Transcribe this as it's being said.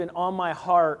been on my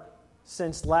heart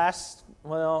since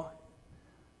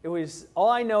it was, all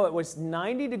I know, it was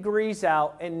 90 degrees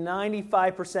out and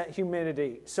 95%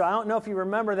 humidity. So I don't know if you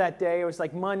remember that day. It was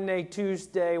like Monday,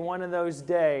 Tuesday, one of those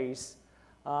days.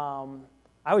 I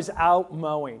was out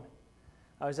mowing.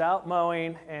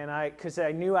 Because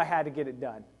I knew I had to get it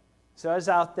done. So I was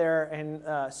out there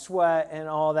and sweat and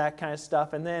all that kind of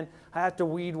stuff. And then I have to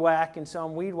weed whack, and so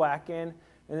I'm weed whacking.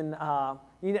 And then,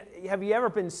 have you ever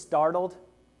been startled?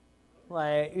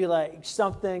 Like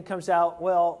something comes out.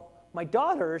 Well, my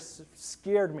daughters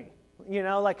scared me,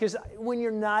 because when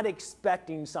you're not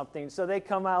expecting something, so they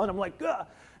come out and I'm like, ugh,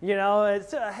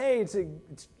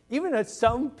 even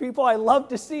some people I love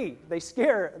to see, they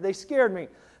scared me,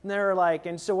 and they're like,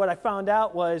 and so what I found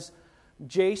out was,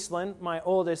 Jacelyn, my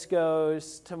oldest,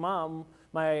 goes to Mom,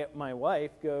 my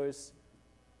wife goes,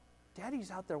 Daddy's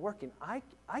out there working. I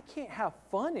can't have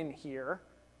fun in here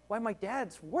while my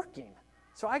dad's working.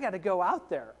 So I got to go out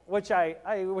there, which I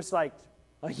was like,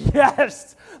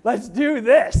 yes, let's do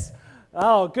this.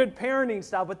 Oh, good parenting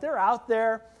style. But they're out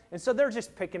there, and so they're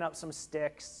just picking up some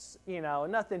sticks,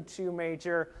 nothing too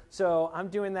major. So I'm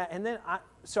doing that. And then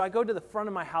I go to the front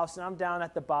of my house, and I'm down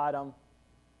at the bottom.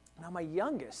 Now my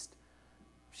youngest,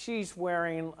 she's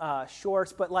wearing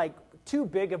shorts, but like too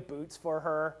big of boots for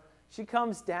her. She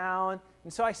comes down,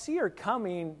 and so I see her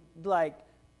coming like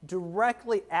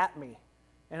directly at me.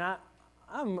 And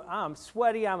I'm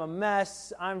sweaty, I'm a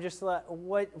mess. I'm just like,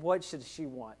 what should she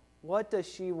want? What does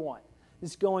she want?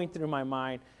 It's going through my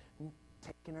mind.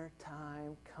 Taking her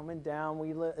time, coming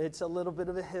down. It's a little bit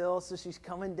of a hill, so she's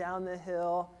coming down the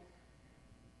hill.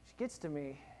 She gets to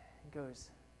me and goes,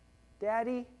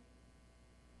 Daddy,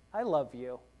 I love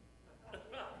you.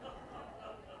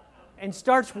 And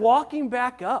starts walking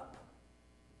back up.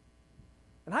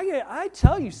 And I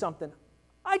tell you something,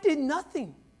 I did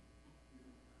nothing.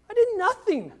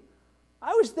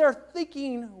 I was there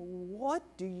thinking, what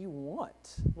do you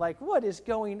want? Like, what is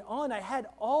going on? I had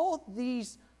all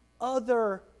these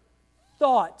other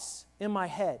thoughts in my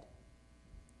head.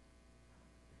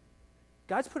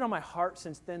 God's put on my heart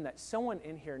since then that someone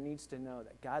in here needs to know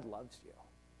that God loves you.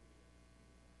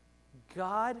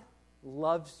 God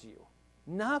loves you.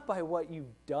 Not by what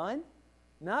you've done,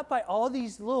 not by all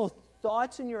these little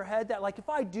thoughts in your head that, like, if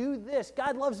I do this,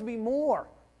 God loves me more.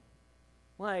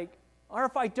 Or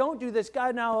if I don't do this,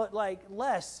 God now,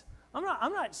 less. I'm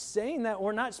not saying that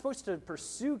we're not supposed to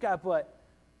pursue God, but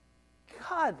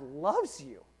God loves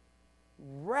you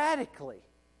radically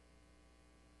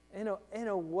in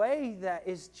a way that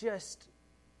is just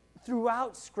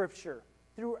throughout Scripture,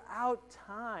 throughout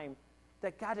time,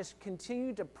 that God has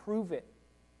continued to prove it.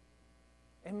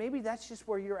 And maybe that's just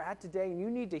where you're at today, and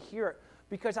you need to hear it.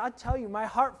 Because I'll tell you, my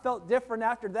heart felt different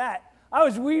after that. I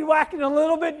was weed whacking a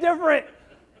little bit different.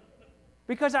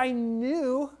 Because I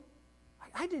knew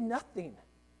I did nothing.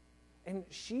 And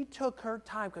she took her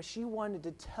time because she wanted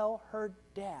to tell her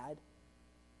dad,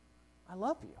 I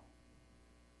love you.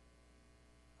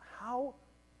 How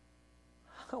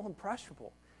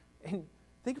impressionable. And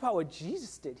think about what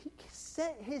Jesus did. He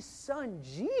sent his son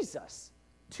Jesus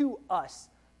to us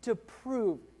to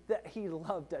prove that he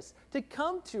loved us, to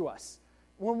come to us.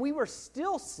 When we were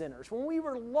still sinners, when we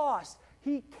were lost,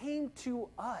 he came to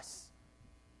us.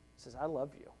 He says, I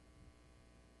love you.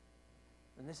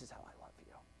 And this is how I love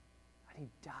you. And he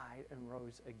died and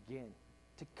rose again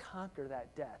to conquer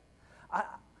that death.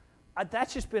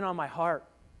 That's just been on my heart.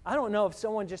 I don't know if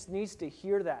someone just needs to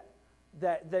hear that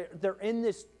they're in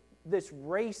this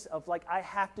race of like, I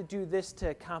have to do this to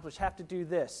accomplish, have to do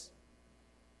this.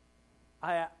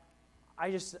 I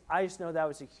just know that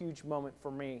was a huge moment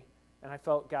for me, and I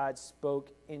felt God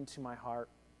spoke into my heart.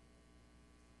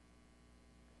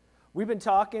 We've been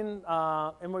talking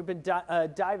and we've been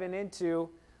diving into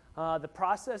the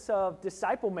process of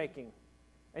disciple making,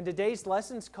 and today's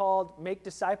lesson's called Make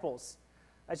Disciples.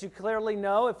 As you clearly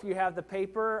know, if you have the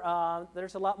paper,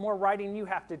 there's a lot more writing you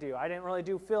have to do. I didn't really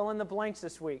do fill in the blanks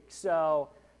this week, so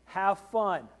have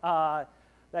fun.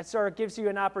 That sort of gives you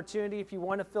an opportunity if you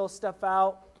want to fill stuff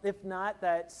out. If not,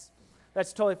 that's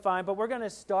totally fine. But we're going to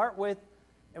start with,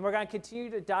 and we're going to continue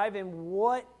to dive in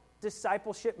what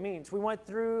discipleship means. We went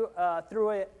through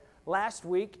it last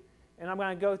week, and I'm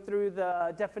going to go through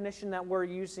the definition that we're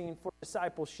using for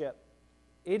discipleship.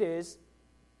 It is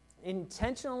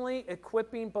intentionally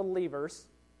equipping believers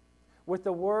with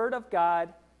the Word of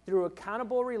God through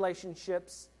accountable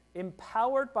relationships,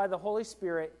 empowered by the Holy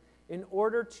Spirit in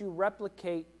order to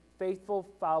replicate faithful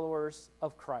followers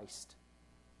of Christ.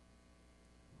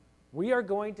 We are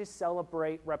going to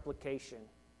celebrate replication.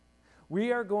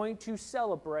 We are going to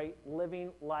celebrate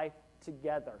living life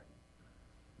together.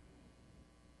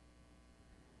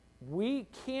 we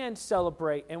can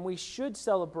celebrate and we should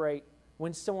celebrate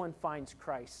when someone finds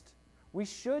Christ. We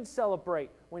should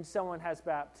celebrate when someone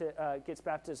gets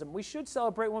baptism. We should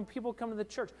celebrate when people come to the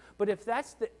church. But if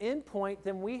that's the end point,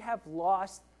 then we have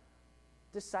lost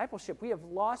discipleship. We have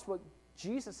lost what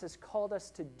Jesus has called us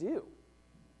to do.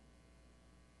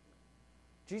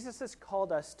 Jesus has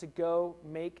called us to go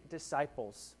make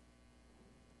disciples.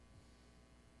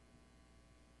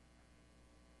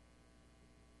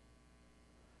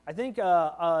 I think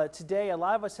today a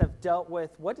lot of us have dealt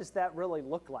with what does that really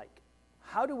look like?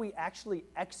 How do we actually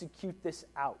execute this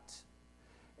out?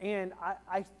 And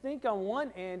I think on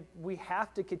one end, we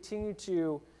have to continue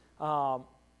to, our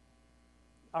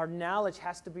knowledge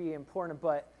has to be important,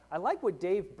 but I like what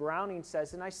Dave Browning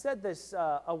says, and I said this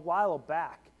a while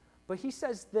back, but he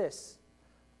says this: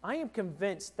 I am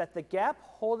convinced that the gap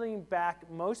holding back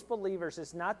most believers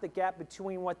is not the gap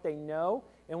between what they know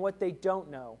and what they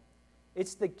don't know.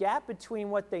 It's the gap between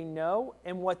what they know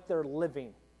and what they're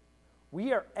living.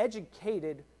 We are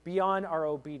educated beyond our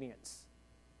obedience.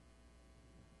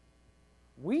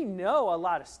 We know a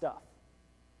lot of stuff.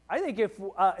 I think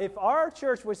if our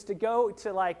church was to go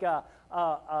to like a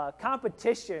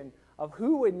competition of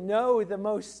who would know the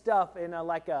most stuff in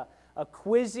a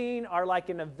quizzing or like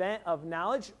an event of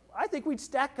knowledge, I think we'd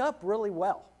stack up really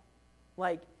well,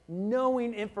 like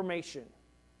knowing information.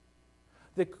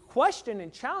 The question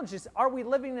and challenge is, are we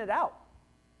living it out?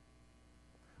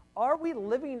 Are we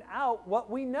living out what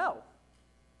we know?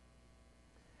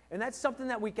 And that's something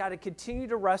that we got to continue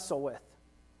to wrestle with.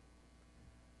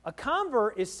 A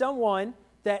convert is someone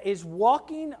that is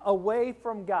walking away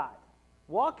from God.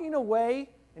 Walking away,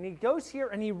 and he goes here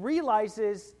and he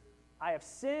realizes, I have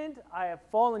sinned, I have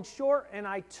fallen short, and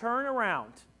I turn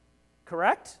around.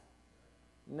 Correct?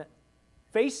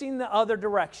 Facing the other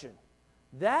direction.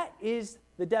 That is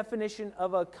the definition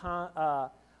of a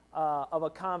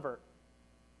convert.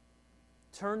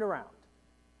 Turned around.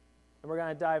 And we're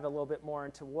going to dive a little bit more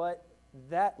into what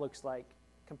that looks like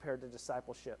compared to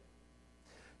discipleship.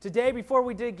 Today, before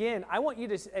we dig in, I want you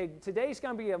to, today's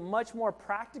going to be a much more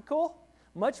practical,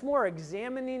 much more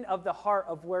examining of the heart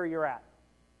of where you're at.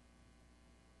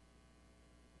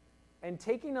 And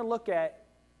taking a look at,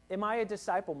 am I a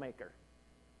disciple maker?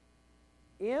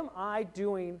 Am I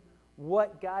doing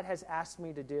what God has asked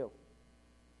me to do?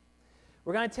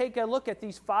 We're going to take a look at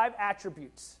these 5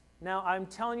 attributes. Now, I'm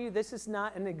telling you, this is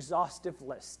not an exhaustive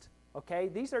list, okay?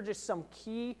 These are just some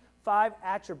key 5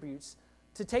 attributes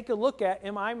to take a look at.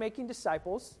 Am I making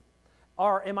disciples?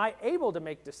 Or am I able to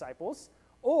make disciples?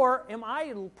 Or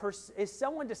is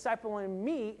someone discipling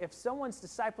me? If someone's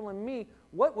discipling me,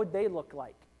 what would they look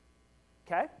like?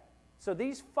 Okay? So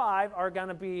these 5 are going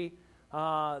to be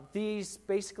these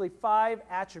basically 5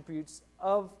 attributes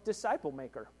of disciple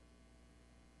maker.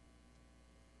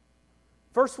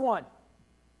 First one,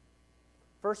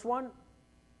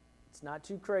 it's not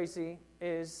too crazy,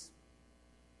 is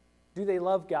do they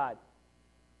love God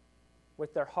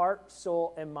with their heart,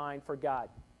 soul, and mind for God?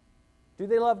 Do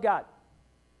they love God?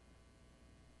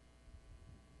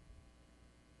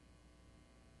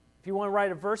 If you want to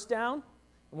write a verse down,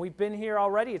 and we've been here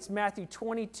already, it's Matthew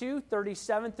 22,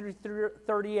 37 through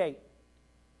 38.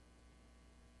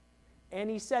 And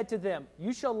he said to them,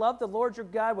 you shall love the Lord your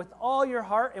God with all your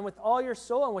heart and with all your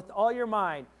soul and with all your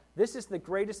mind. This is the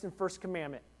greatest and first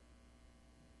commandment.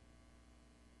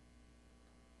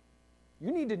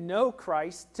 You need to know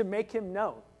Christ to make him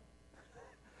known.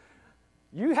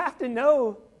 You have to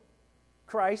know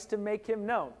Christ to make him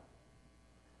known.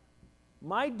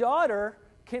 My daughter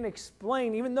can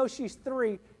explain, even though she's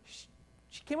 3,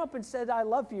 she came up and said, I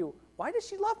love you. Why does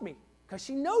she love me? Because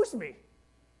she knows me.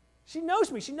 She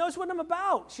knows me. She knows what I'm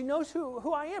about. She knows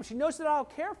who I am. She knows that I'll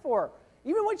care for her.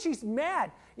 Even when she's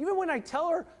mad, even when I tell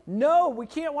her, no, we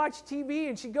can't watch TV,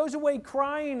 and she goes away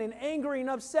crying and angry and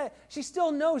upset, she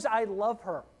still knows I love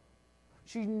her.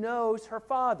 She knows her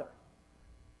Father.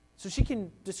 So she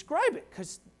can describe it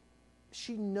because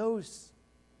she knows.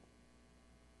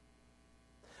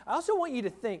 I also want you to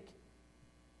think,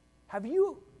 do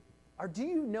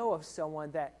you know of someone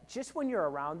that just when you're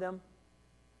around them,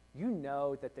 you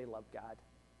know that they love God?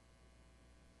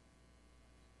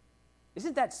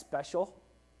 Isn't that special?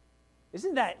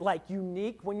 Isn't that like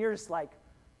unique when you're just like,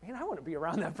 man, I want to be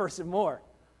around that person more?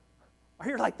 Or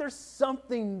you're like, there's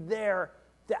something there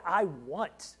that I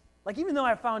want. Like even though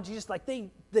I found Jesus, like they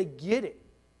get it.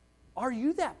 Are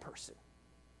you that person?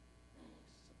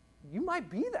 You might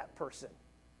be that person.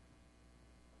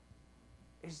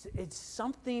 It's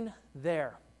something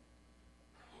there.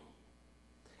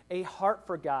 A heart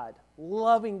for God,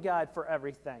 loving God for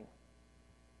everything.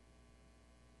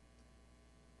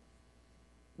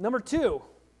 Number two,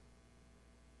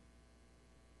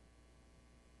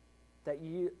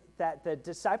 that the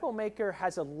disciple maker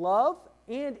has a love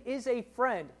and is a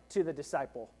friend to the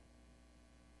disciple.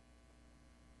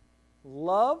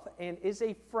 Love and is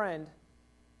a friend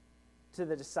to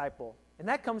the disciple. And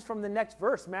that comes from the next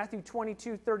verse, Matthew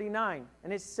 22:39.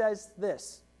 And it says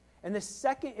this, and the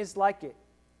second is like it.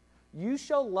 You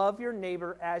shall love your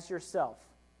neighbor as yourself.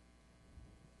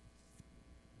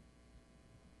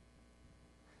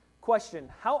 Question,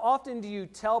 how often do you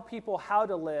tell people how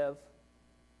to live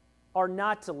or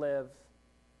not to live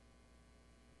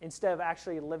instead of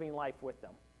actually living life with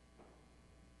them?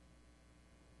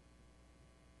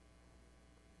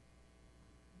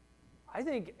 I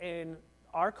think in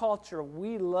our culture,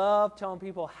 we love telling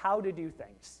people how to do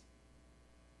things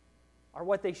or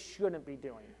what they shouldn't be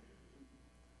doing.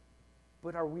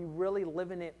 But are we really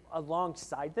living it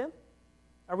alongside them?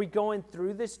 Are we going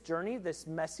through this journey, this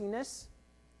messiness?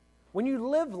 When you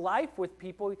live life with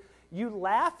people, you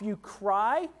laugh, you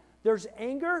cry, there's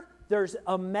anger, there's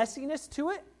a messiness to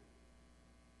it.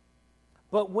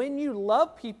 But when you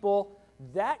love people,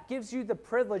 that gives you the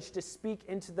privilege to speak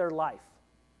into their life.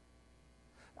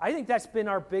 I think that's been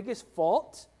our biggest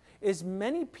fault, is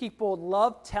many people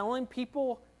love telling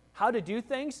people how to do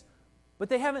things, but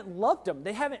they haven't loved them.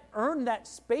 They haven't earned that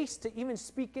space to even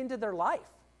speak into their life.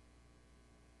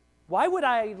 Why would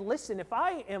I listen? If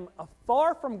I am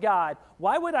far from God,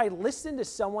 why would I listen to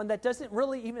someone that doesn't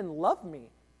really even love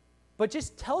me, but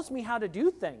just tells me how to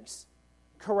do things?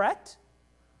 Correct?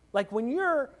 Like when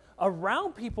you're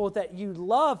around people that you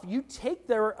love, you take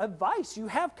their advice. You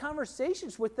have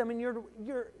conversations with them, and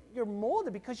you're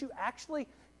molded because you actually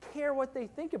care what they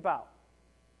think about.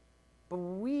 But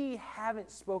we haven't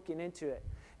spoken into it.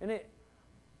 And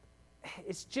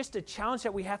it's just a challenge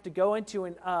that we have to go into.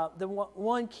 And the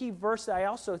one key verse that I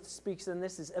also speaks in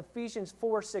this is Ephesians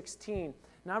 4:16.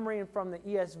 And I'm reading from the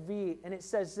ESV, and it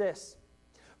says this,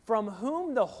 from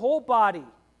whom the whole body,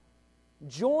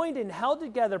 joined and held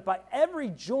together by every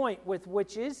joint with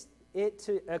which is it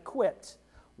equipped,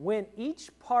 when each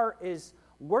part is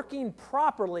working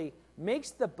properly,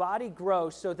 makes the body grow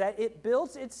so that it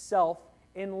builds itself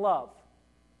in love.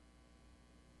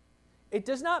 It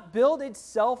does not build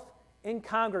itself in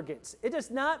congregants. It does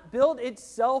not build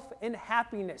itself in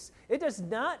happiness. It does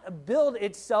not build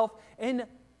itself in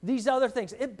these other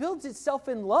things. It builds itself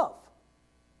in love.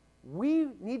 We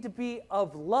need to be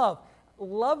of love,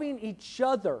 loving each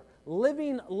other,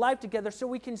 living life together so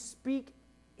we can speak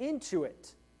into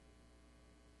it.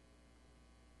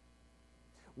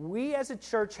 We as a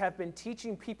church have been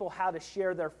teaching people how to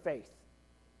share their faith,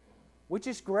 which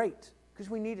is great because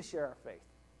we need to share our faith.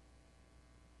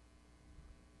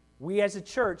 We as a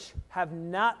church have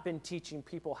not been teaching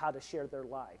people how to share their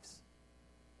lives,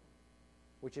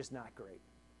 which is not great.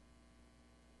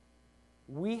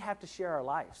 We have to share our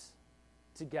lives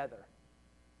together.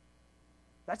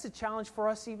 That's a challenge for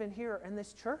us even here in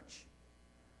this church.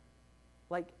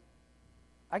 Like,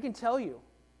 I can tell you,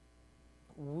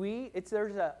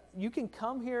 you can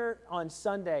come here on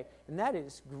Sunday, and that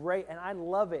is great, and I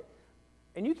love it.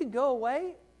 And you can go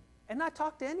away and not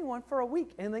talk to anyone for a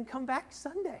week, and then come back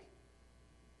Sunday.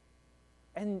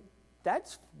 And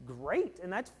that's great,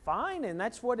 and that's fine, and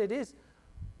that's what it is.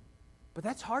 But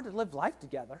that's hard to live life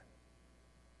together.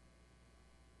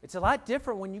 It's a lot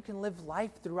different when you can live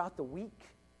life throughout the week.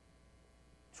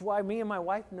 It's why me and my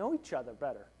wife know each other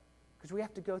better, because we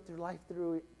have to go through life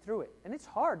through it. And it's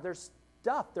hard. There's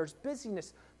stuff. There's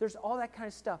busyness. There's all that kind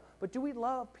of stuff. But do we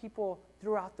love people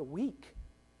throughout the week?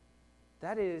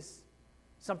 That is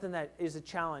something that is a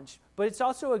challenge. But it's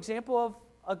also an example of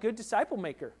a good disciple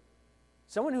maker.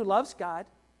 Someone who loves God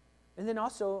and then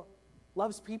also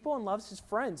loves people and loves his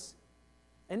friends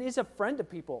and is a friend to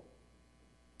people.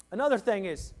 Another thing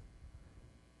is,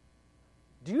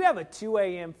 do you have a 2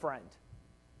 a.m. friend?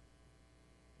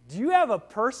 Do you have a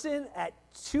person at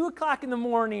 2 o'clock in the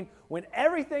morning when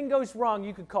everything goes wrong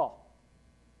you could call?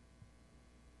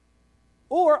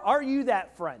 Or are you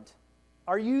that friend?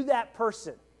 Are you that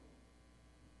person?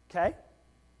 Okay?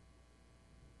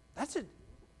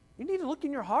 You need to look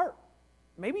in your heart.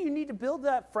 Maybe you need to build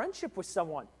that friendship with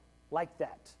someone like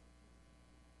that.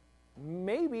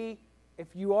 Maybe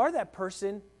if you are that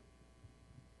person,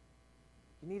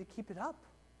 you need to keep it up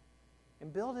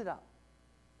and build it up.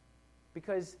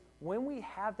 Because when we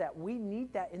have that, we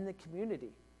need that in the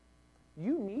community.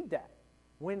 You need that.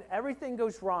 When everything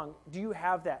goes wrong, do you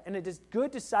have that? And a good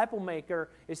disciple maker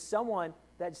is someone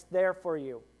that's there for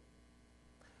you.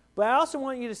 But I also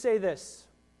want you to say this.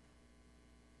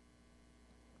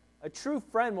 A true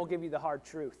friend will give you the hard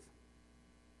truth.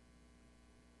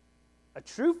 A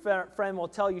true friend will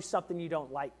tell you something you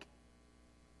don't like.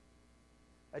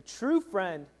 A true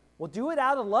friend will do it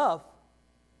out of love,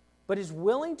 but is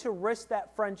willing to risk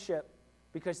that friendship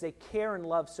because they care and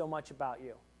love so much about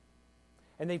you.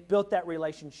 And they've built that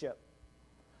relationship.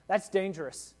 That's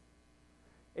dangerous.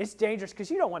 It's dangerous because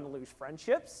you don't want to lose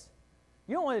friendships.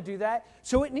 You don't want to do that.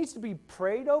 So it needs to be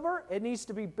prayed over, it needs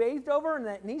to be bathed over, and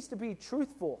it needs to be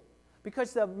truthful.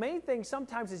 Because the main thing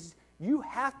sometimes is you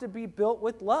have to be built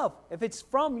with love. If it's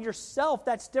from yourself,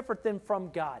 that's different than from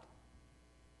God.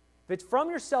 If it's from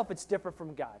yourself, it's different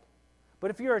from God.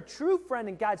 But if you're a true friend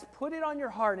and God's put it on your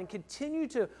heart and continue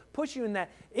to push you in that,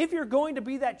 if you're going to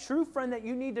be that true friend that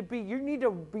you need to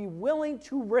be willing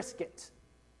to risk it.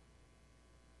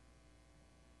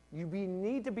 You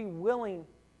need to be willing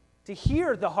to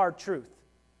hear the hard truth.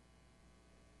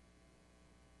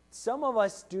 Some of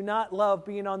us do not love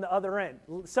being on the other end.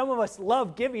 Some of us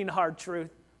love giving hard truth,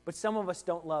 but some of us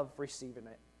don't love receiving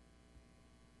it.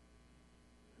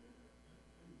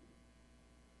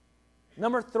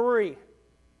 Number 3,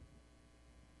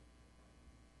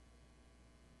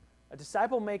 a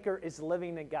disciple maker is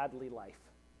living a godly life.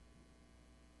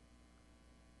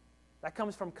 That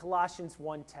comes from Colossians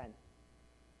 1:10.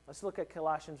 Let's look at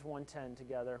Colossians 1:10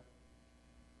 together.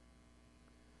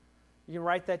 You can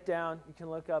write that down. You can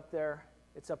look up there.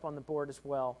 It's up on the board as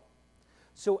well.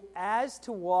 So as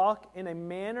to walk in a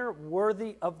manner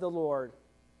worthy of the Lord,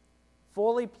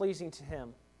 fully pleasing to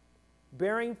Him,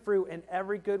 bearing fruit in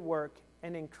every good work,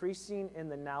 and increasing in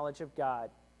the knowledge of God.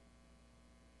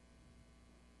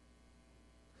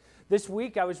 This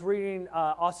week I was reading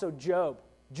also Job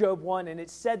 1, and it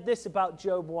said this about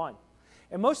Job 1.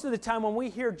 And most of the time when we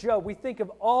hear Job, we think of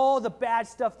all the bad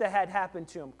stuff that had happened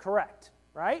to him, correct?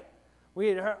 Right? We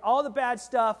had heard all the bad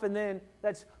stuff, and then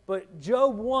but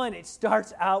Job 1, it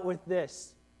starts out with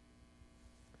this.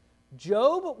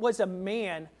 Job was a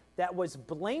man that was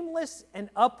blameless and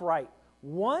upright,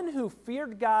 one who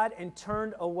feared God and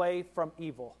turned away from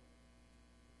evil.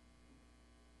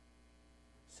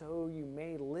 So you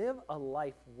may live a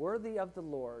life worthy of the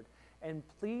Lord and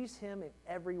please Him in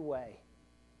every way.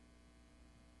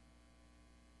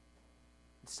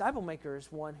 A disciple maker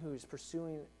is one who is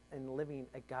pursuing and living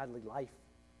a godly life.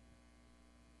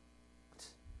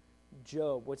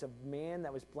 Job was a man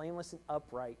that was blameless and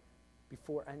upright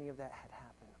before any of that had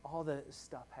happened. All the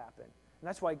stuff happened. And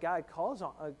that's why God calls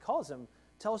him,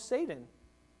 tells Satan,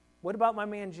 what about my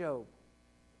man Job?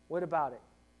 What about it?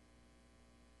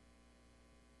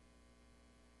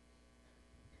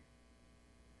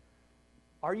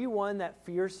 Are you one that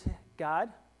fears God?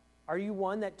 Are you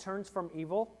one that turns from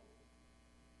evil?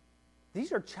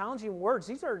 These are challenging words.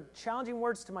 These are challenging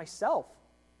words to myself.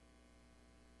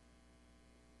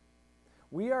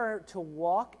 We are to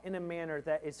walk in a manner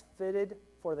that is fitted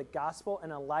for the gospel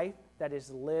and a life that is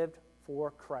lived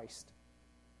for Christ.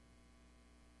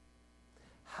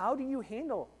 How do you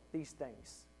handle these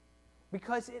things?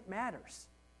 Because it matters.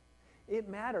 It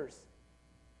matters.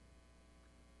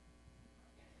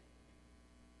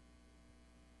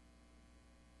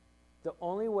 The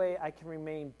only way I can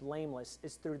remain blameless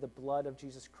is through the blood of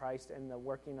Jesus Christ and the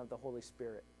working of the Holy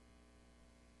Spirit.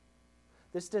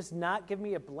 This does not give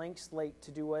me a blank slate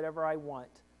to do whatever I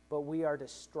want, but we are to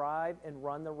strive and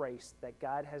run the race that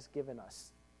God has given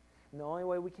us. And the only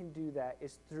way we can do that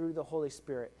is through the Holy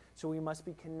Spirit. So we must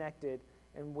be connected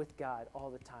and with God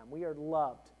all the time. We are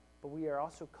loved, but we are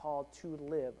also called to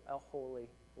live a holy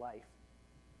life.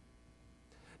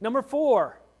 Number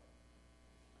 4.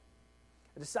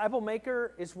 A disciple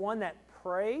maker is one that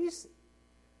prays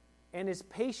and is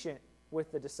patient with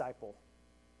the disciple.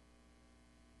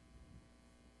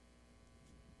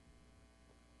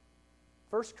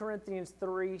 First Corinthians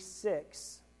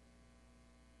 3:6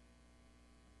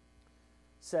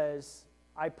 says,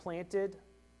 I planted,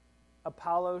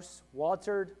 Apollos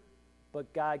watered,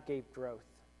 but God gave growth.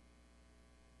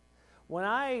 When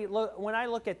I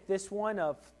look at this one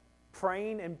of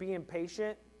praying and being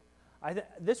patient,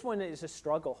 this one is a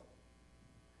struggle.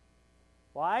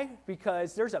 Why?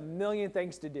 Because there's a million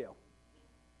things to do.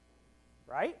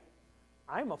 Right?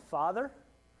 I'm a father.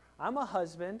 I'm a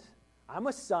husband. I'm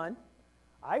a son.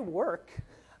 I work.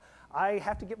 I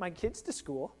have to get my kids to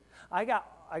school. I got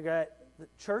the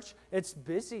church. It's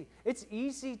busy. It's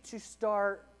easy to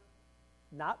start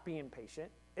not being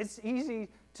patient. It's easy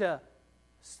to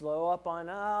slow up on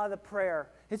the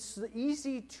prayer. It's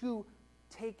easy to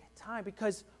take time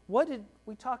because what did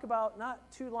we talk about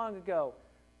not too long ago?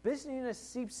 Busyness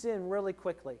seeps in really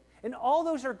quickly. And all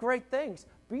those are great things.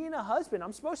 Being a husband,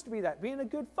 I'm supposed to be that. Being a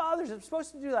good father, I'm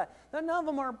supposed to do that. None of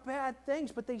them are bad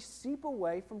things, but they seep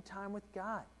away from time with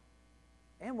God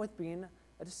and with being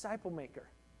a disciple maker?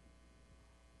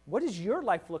 What does your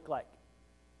life look like?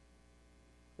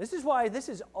 This is why this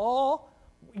is all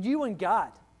you and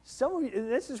God.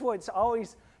 This is what's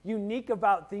always unique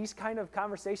about these kind of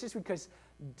conversations, because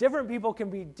different people can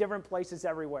be different places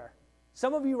everywhere.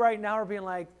 Some of you right now are being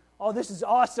like, oh, this is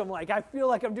awesome. Like, I feel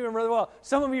like I'm doing really well.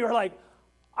 Some of you are like,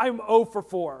 I'm 0 for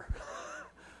 4.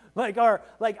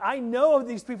 I know of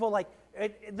these people,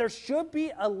 there should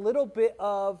be a little bit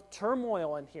of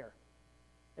turmoil in here.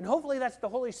 And hopefully that's the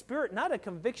Holy Spirit, not a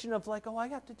conviction of like, oh, I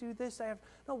have to do this.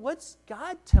 No, what's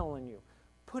God telling you,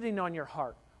 putting on your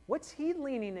heart? What's He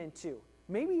leaning into?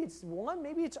 Maybe it's one,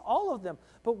 maybe it's all of them.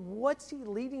 But what's He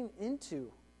leading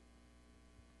into?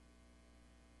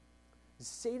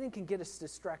 Satan can get us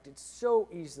distracted so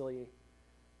easily,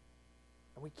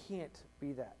 and we can't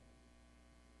be that.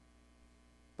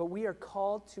 But we are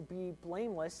called to be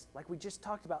blameless, like we just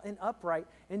talked about, and upright,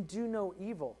 and do no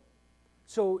evil.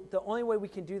 So the only way we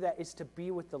can do that is to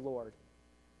be with the Lord,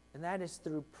 and that is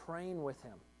through praying with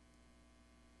Him.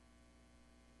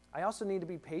 I also need to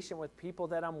be patient with people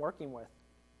that I'm working with.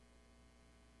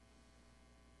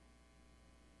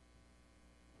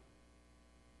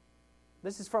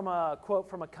 This is from a quote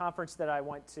from a conference that I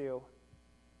went to,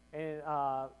 and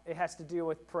it has to do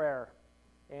with prayer,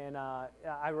 and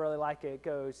I really like it. It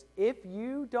goes, if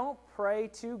you don't pray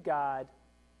to God,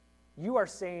 you are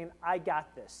saying, I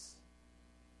got this,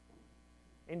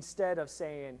 instead of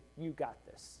saying, you got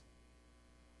this.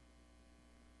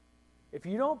 If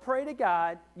you don't pray to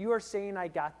God, you are saying, I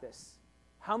got this.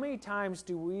 How many times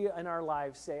do we in our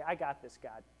lives say, I got this,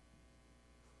 God?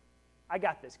 I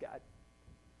got this, God.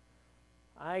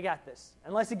 I got this.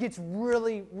 Unless it gets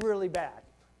really, really bad.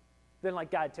 Then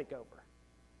like, God, take over.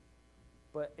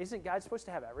 But isn't God supposed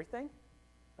to have everything?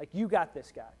 Like, you got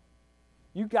this, God.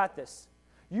 You got this.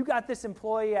 You got this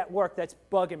employee at work that's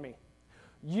bugging me.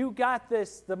 You got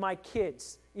this, my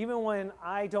kids, even when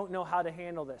I don't know how to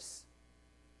handle this.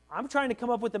 I'm trying to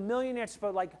come up with a million answers,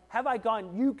 but like, have I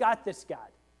gone, you got this, God.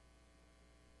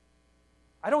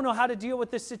 I don't know how to deal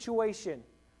with this situation.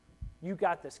 You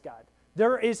got this, God.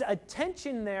 There is a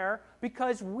tension there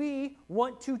because we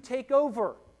want to take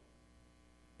over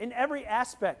in every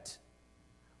aspect.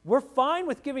 We're fine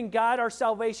with giving God our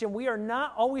salvation. We are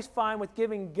not always fine with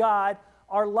giving God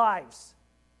our lives.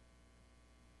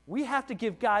 We have to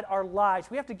give God our lives.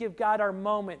 We have to give God our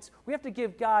moments. We have to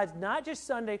give God not just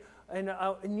Sunday, and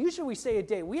usually we say a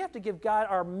day. We have to give God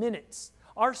our minutes,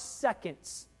 our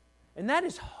seconds. And that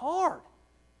is hard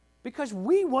because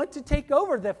we want to take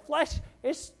over. The flesh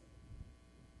is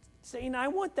saying, I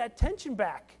want that tension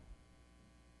back.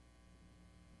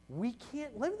 We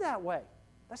can't live that way.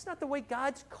 That's not the way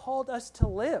God's called us to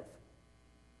live.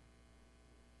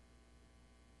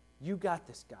 You got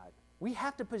this, God. We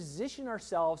have to position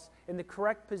ourselves in the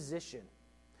correct position.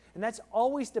 And that's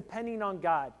always depending on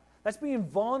God. That's being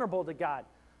vulnerable to God.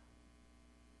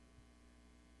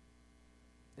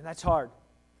 And that's hard.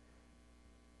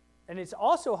 And it's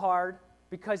also hard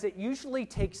because it usually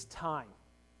takes time.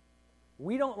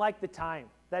 We don't like the time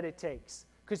that it takes.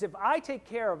 Because if I take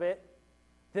care of it,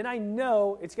 then I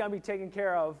know it's going to be taken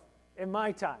care of in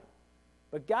my time.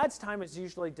 But God's time is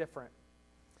usually different.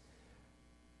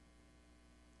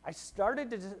 I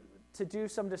started to do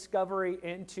some discovery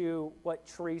into what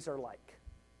trees are like.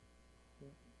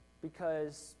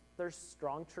 Because there's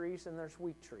strong trees and there's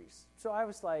weak trees. So I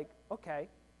was like, okay,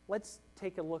 let's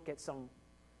take a look at some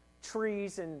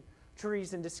trees and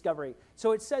discovery.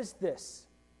 So it says this.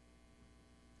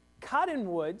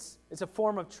 Cottonwoods is a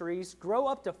form of trees, grow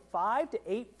up to 5 to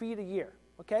 8 feet a year.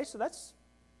 Okay, so that's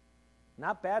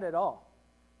not bad at all.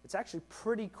 It's actually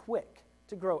pretty quick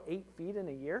to grow 8 feet in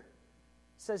a year.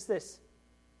 It says this,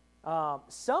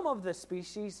 some of the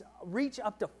species reach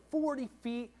up to 40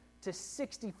 feet to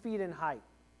 60 feet in height.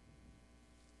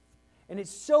 And it's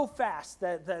so fast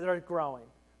that they're growing.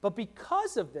 But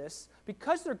because of this,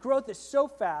 because their growth is so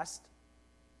fast,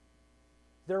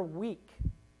 they're weak.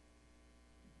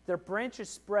 Their branches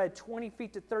spread 20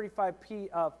 feet to 35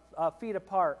 feet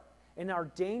apart and are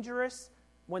dangerous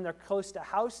when they're close to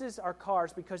houses or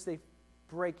cars because they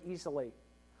break easily.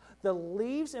 The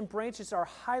leaves and branches are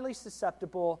highly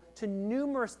susceptible to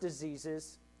numerous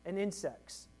diseases and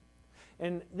insects.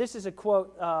 And this is a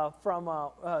quote from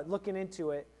looking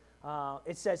into it.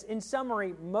 It says, in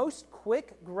summary, most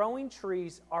quick-growing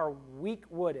trees are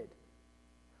weak-wooded,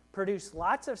 produce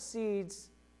lots of seeds,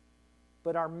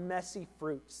 but are messy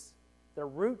fruits. They're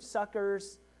root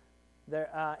suckers,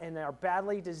 and they are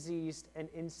badly diseased and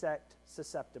insect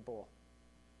susceptible.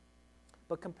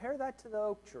 But compare that to the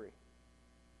oak tree.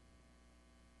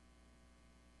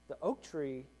 The oak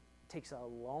tree takes a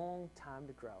long time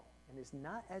to grow, and is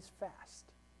not as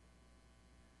fast.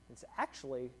 It's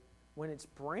actually, when its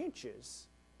branches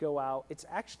go out, it's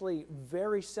actually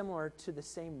very similar to the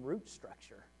same root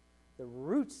structure. The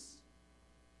roots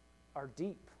are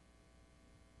deep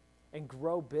and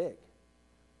grow big.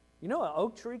 You know, an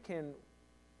oak tree can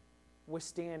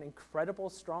withstand incredible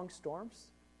strong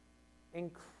storms,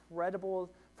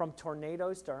 incredible from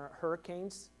tornadoes to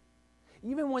hurricanes.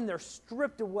 Even when they're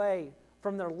stripped away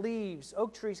from their leaves,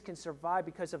 oak trees can survive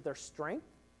because of their strength,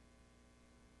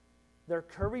 their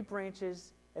curvy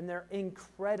branches, and their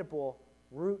incredible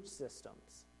root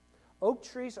systems. Oak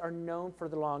trees are known for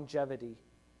their longevity,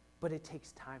 but it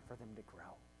takes time for them to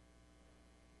grow.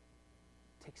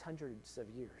 It takes hundreds of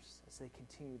years as they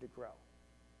continue to grow.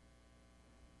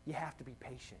 You have to be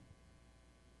patient.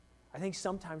 I think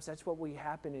sometimes that's what we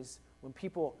happen is when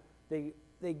people, we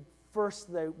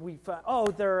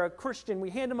find, they're a Christian. We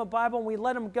hand them a Bible and we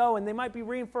let them go, and they might be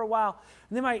reading for a while,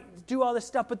 and they might do all this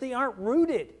stuff, but they aren't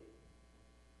rooted.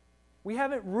 We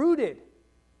haven't rooted.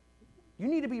 You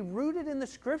need to be rooted in the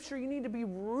Scripture. You need to be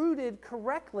rooted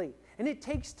correctly, and it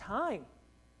takes time.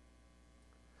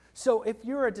 So if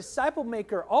you're a disciple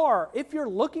maker, or if you're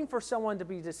looking for someone to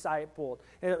be discipled,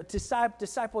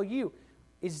 disciple you,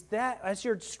 is that, as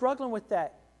you're struggling with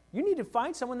that, you need to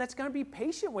find someone that's going to be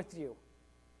patient with you.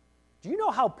 Do you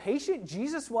know how patient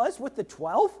Jesus was with the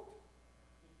 12?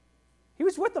 He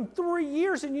was with them 3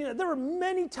 years, and there were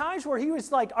many times where he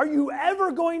was like, are you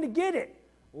ever going to get it?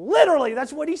 Literally,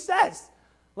 that's what he says.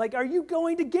 Like, are you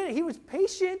going to get it? He was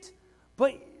patient,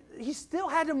 but he still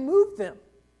had to move them.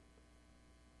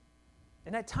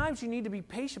 And at times you need to be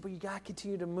patient, but you got to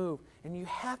continue to move. And you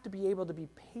have to be able to be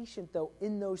patient, though,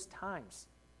 in those times,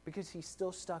 because he's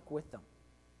still stuck with them.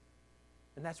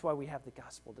 And that's why we have the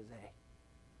gospel today.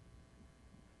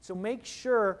 So make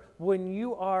sure when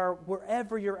you are,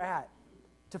 wherever you're at,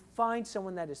 to find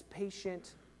someone that is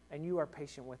patient and you are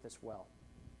patient with as well.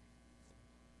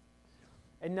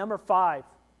 And number 5,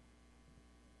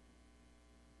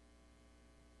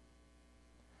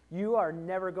 you are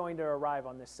never going to arrive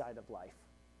on this side of life.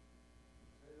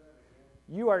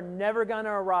 You are never going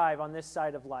to arrive on this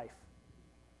side of life.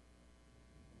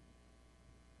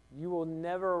 You will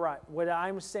never arrive. What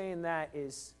I'm saying that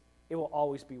is, it will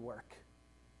always be work.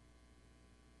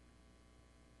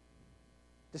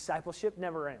 Discipleship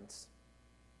never ends.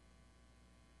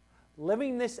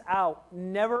 Living this out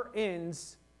never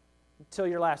ends until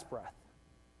your last breath.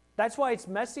 That's why it's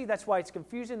messy. That's why it's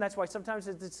confusing. That's why sometimes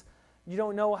you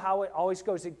don't know how it always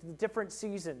goes. It's different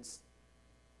seasons.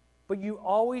 But you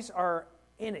always are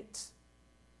in it.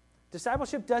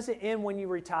 Discipleship doesn't end when you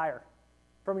retire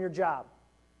from your job.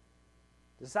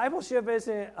 Discipleship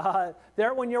isn't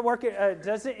there when you're working.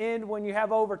 Doesn't end when you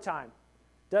have overtime.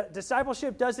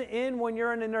 Discipleship doesn't end when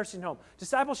you're in a nursing home.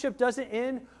 Discipleship doesn't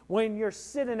end when you're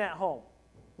sitting at home.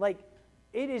 Like,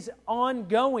 it is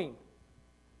ongoing.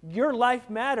 Your life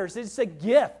matters. It's a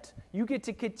gift. You get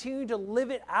to continue to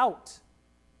live it out.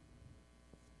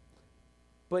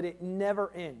 But it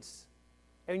never ends.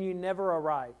 And you never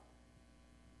arrive.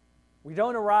 We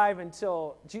don't arrive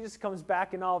until Jesus comes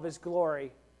back in all of his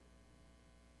glory.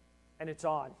 And it's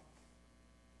on.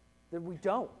 Then we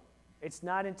don't. It's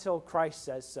not until Christ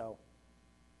says so.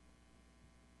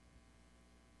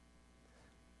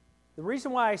 The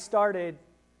reason why I started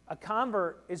a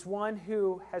convert is one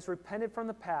who has repented from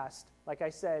the past, like I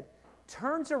said,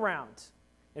 turns around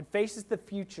and faces the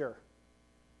future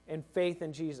in faith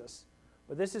in Jesus.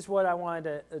 But this is what I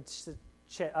wanted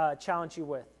to challenge you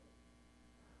with.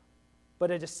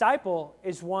 But a disciple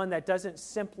is one that doesn't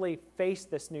simply face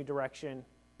this new direction,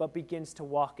 but begins to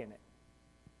walk in it.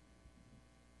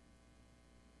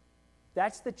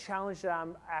 That's the challenge that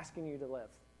I'm asking you to live.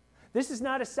 This is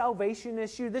not a salvation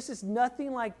issue. This is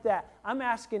nothing like that. I'm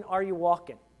asking, are you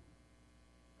walking?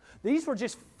 These were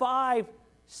just 5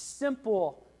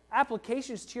 simple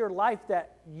applications to your life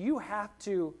that you have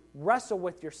to wrestle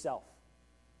with yourself.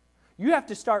 You have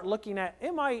to start looking at,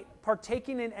 am I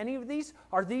partaking in any of these?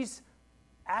 Are these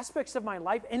aspects of my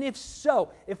life? And if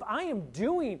so, if I am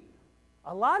doing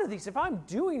a lot of these, if I'm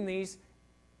doing these,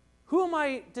 who am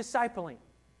I discipling?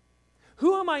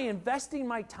 Who am I investing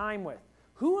my time with?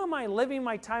 Who am I living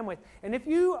my time with? And if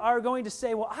you are going to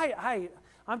say, well,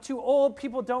 I'm too old,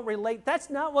 people don't relate, that's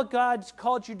not what God's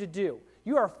called you to do.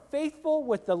 You are faithful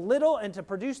with the little and to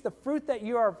produce the fruit that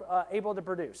you are able to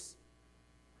produce.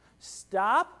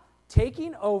 Stop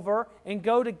taking over and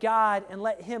go to God and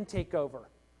let him take over.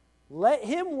 Let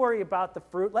him worry about the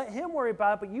fruit. Let him worry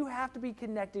about it, but you have to be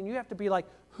connecting. You have to be like,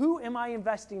 who am I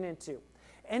investing into?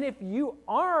 And if you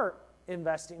are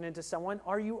investing into someone,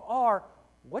 or you are,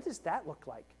 what does that look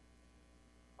like?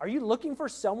 Are you looking for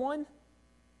someone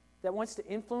that wants to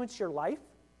influence your life?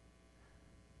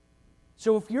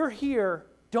 So if you're here,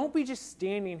 don't be just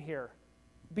standing here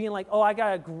being like, oh, I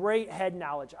got a great head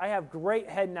knowledge. I have great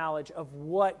head knowledge of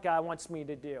what God wants me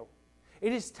to do.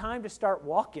 It is time to start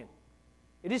walking.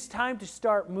 It is time to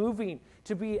start moving,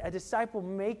 to be a disciple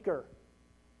maker.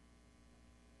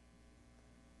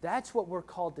 That's what we're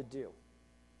called to do.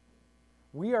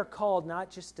 We are called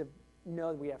not just to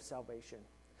know that we have salvation.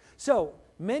 So,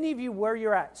 many of you where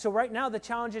you're at. So right now the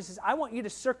challenge is I want you to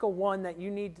circle one that you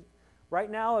need right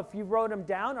now if you wrote them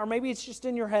down, or maybe it's just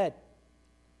in your head.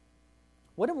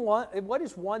 What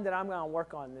is one that I'm going to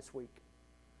work on this week?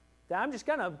 That I'm just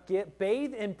going to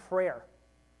bathe in prayer.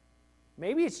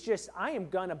 Maybe it's just I am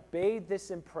going to bathe this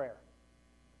in prayer.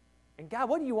 And God,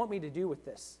 what do you want me to do with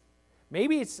this?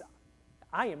 Maybe it's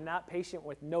I am not patient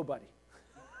with nobody.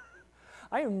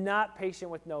 I am not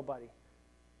patient with nobody.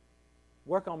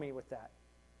 Work on me with that.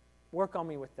 Work on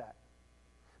me with that.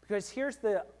 Because here's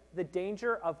the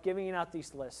danger of giving out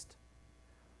these lists.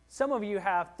 Some of you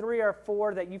have 3 or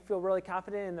 4 that you feel really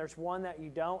confident in, and there's one that you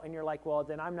don't, and you're like, well,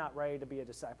 then I'm not ready to be a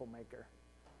disciple maker.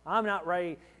 I'm not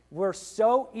ready. We're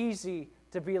so easy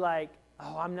to be like,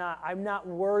 oh, I'm not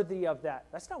worthy of that.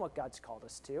 That's not what God's called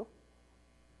us to.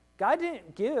 God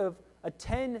didn't give a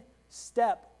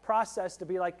 10-step process to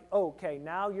be like, oh, okay,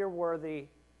 now you're worthy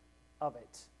of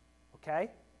it.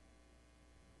 Okay?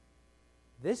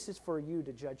 This is for you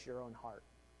to judge your own heart.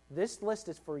 This list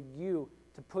is for you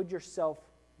to put yourself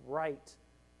right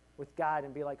with God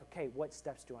and be like, okay, what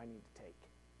steps do I need to take?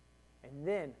 And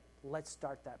then let's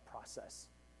start that process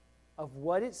of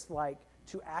what it's like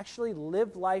to actually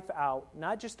live life out,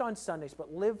 not just on Sundays,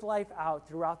 but live life out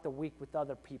throughout the week with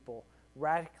other people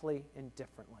radically and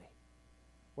differently,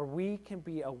 where we can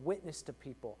be a witness to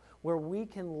people, where we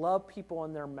can love people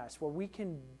in their mess, where we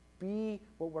can be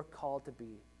what we're called to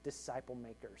be, disciple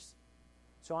makers.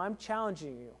 So I'm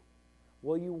challenging you.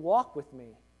 Will you walk with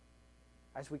me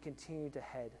as we continue to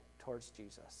head towards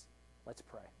Jesus? Let's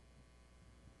pray.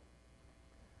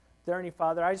 Dear Heavenly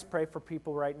Father, I just pray for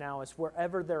people right now as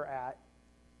wherever they're at,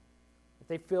 if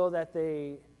they feel that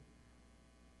they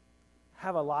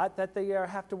have a lot that they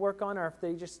have to work on, or if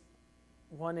they just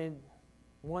wanted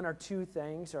 1 or 2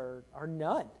 things or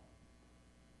none.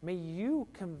 May you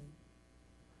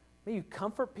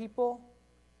comfort people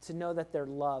to know that they're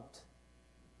loved.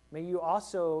 May you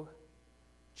also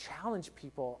challenge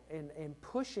people and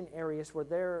push in areas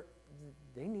where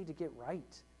they need to get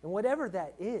right. And whatever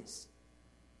that is,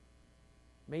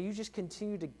 may you just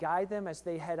continue to guide them as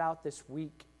they head out this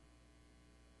week.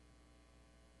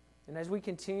 And as we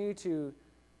continue to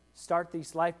start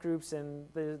these life groups and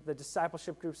the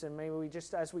discipleship groups, and may we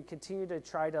just, as we continue to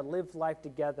try to live life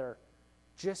together,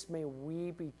 just may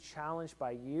we be challenged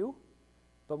by you,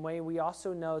 but may we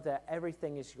also know that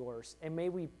everything is yours. And may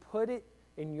we put it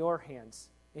in your hands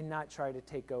and not try to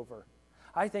take over.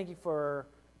 I thank you for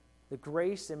the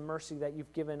grace and mercy that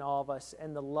you've given all of us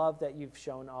and the love that you've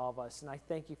shown all of us. And I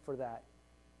thank you for that.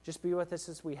 Just be with us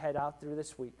as we head out through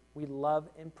this week. We love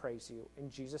and praise you. In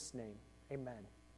Jesus' name, amen.